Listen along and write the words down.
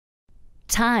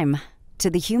Time. To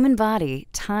the human body,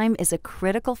 time is a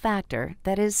critical factor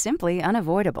that is simply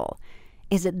unavoidable.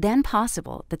 Is it then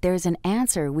possible that there's an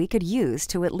answer we could use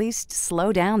to at least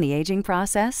slow down the aging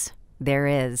process? There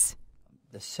is.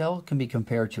 The cell can be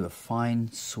compared to a fine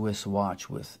Swiss watch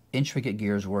with intricate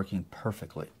gears working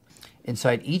perfectly.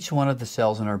 Inside each one of the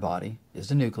cells in our body is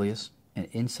the nucleus, and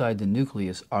inside the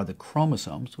nucleus are the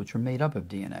chromosomes, which are made up of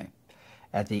DNA.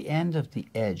 At the end of the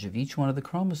edge of each one of the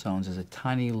chromosomes is a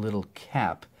tiny little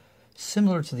cap,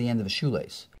 similar to the end of a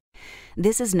shoelace.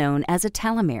 This is known as a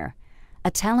telomere.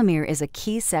 A telomere is a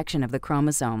key section of the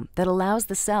chromosome that allows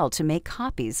the cell to make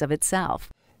copies of itself.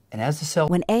 And as the cell...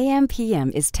 When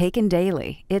AM/PM is taken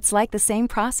daily, it's like the same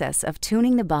process of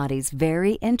tuning the body's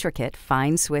very intricate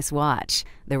fine Swiss watch.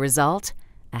 The result?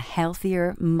 A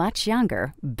healthier, much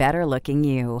younger, better-looking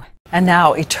you. And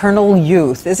now, eternal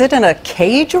youth. Is it in a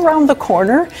cage around the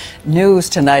corner? News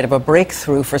tonight of a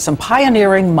breakthrough for some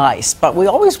pioneering mice. But we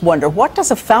always wonder, what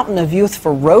does a fountain of youth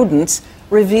for rodents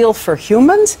reveal for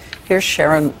humans? Here's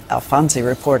Sharon Alfonsi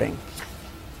reporting.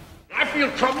 I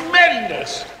feel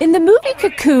tremendous! In the movie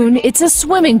Cocoon, it's a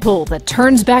swimming pool that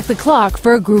turns back the clock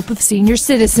for a group of senior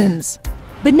citizens.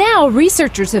 But now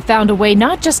researchers have found a way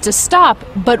not just to stop,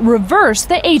 but reverse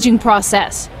the aging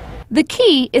process. The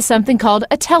key is something called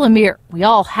a telomere. We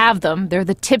all have them. They're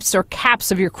the tips or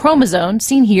caps of your chromosome,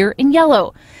 seen here in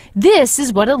yellow. This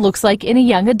is what it looks like in a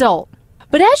young adult.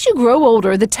 But as you grow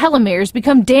older, the telomeres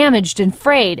become damaged and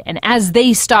frayed, and as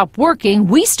they stop working,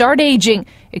 we start aging,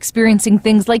 experiencing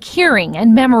things like hearing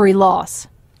and memory loss.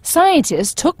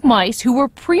 Scientists took mice who were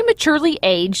prematurely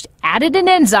aged, added an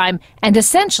enzyme, and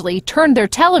essentially turned their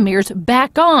telomeres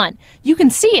back on. You can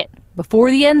see it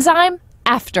before the enzyme,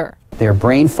 after. Their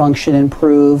brain function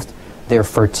improved, their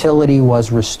fertility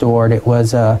was restored. It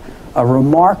was a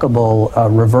remarkable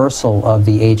reversal of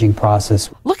the aging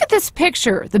process. Look at this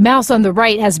picture. The mouse on the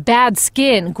right has bad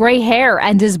skin, gray hair,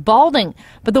 and is balding,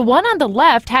 but the one on the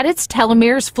left had its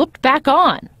telomeres flipped back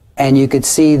on. And you could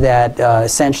see that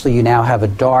essentially you now have a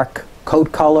dark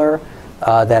coat color,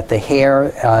 that the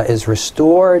hair is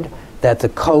restored, that the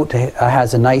coat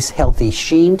has a nice healthy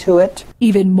sheen to it.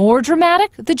 Even more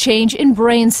dramatic, the change in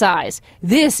brain size.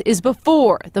 This is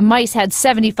before. The mice had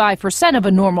 75% of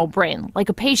a normal brain, like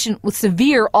a patient with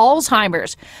severe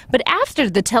Alzheimer's. But after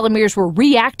the telomeres were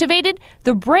reactivated,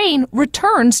 the brain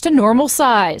returns to normal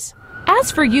size.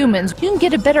 As for humans, you can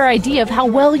get a better idea of how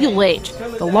well you'll age.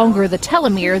 The longer the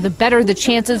telomere, the better the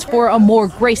chances for a more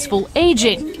graceful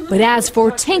aging. But as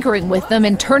for tinkering with them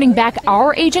and turning back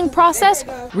our aging process,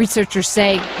 researchers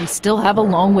say we still have a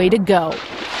long way to go.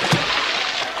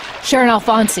 Sharon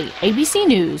Alfonsi, ABC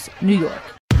News, New York.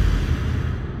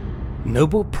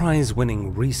 Nobel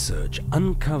Prize-winning research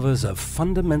uncovers a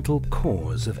fundamental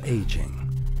cause of aging.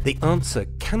 The answer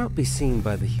cannot be seen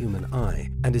by the human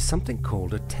eye and is something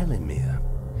called a telomere.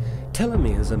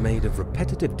 Telomeres are made of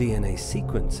repetitive DNA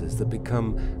sequences that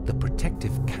become the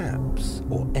protective caps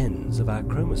or ends of our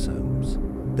chromosomes.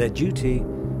 Their duty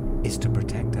is to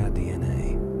protect our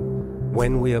DNA.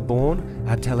 When we are born,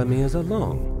 our telomeres are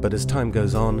long, but as time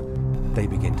goes on, they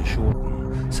begin to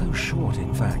shorten. So short,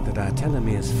 in fact, that our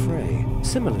telomeres fray,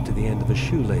 similar to the end of a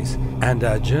shoelace, and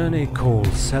our journey called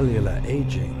cellular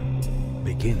aging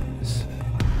begins.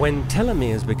 When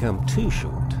telomeres become too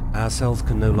short, our cells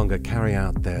can no longer carry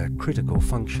out their critical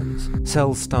functions.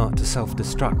 Cells start to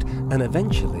self-destruct and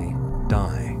eventually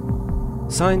die.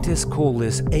 Scientists call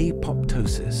this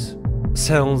apoptosis.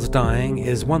 Cells dying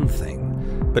is one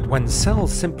thing, but when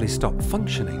cells simply stop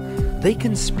functioning, they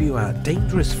can spew out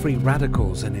dangerous free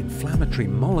radicals and inflammatory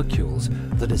molecules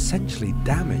that essentially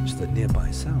damage the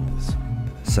nearby cells.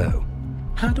 So,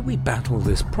 how do we battle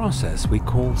this process we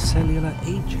call cellular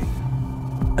aging?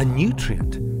 A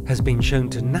nutrient has been shown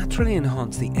to naturally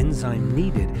enhance the enzyme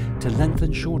needed to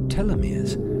lengthen short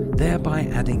telomeres, thereby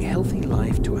adding healthy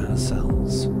life to our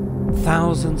cells.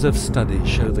 Thousands of studies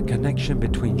show the connection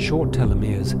between short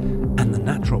telomeres and the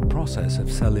natural process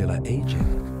of cellular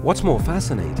aging. What's more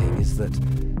fascinating is that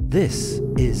this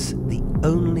is the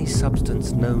only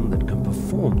substance known that can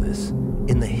perform this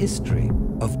in the history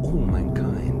of all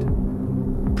mankind.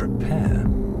 Prepare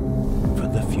for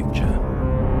the future.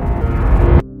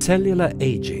 Cellular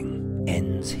aging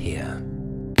ends here.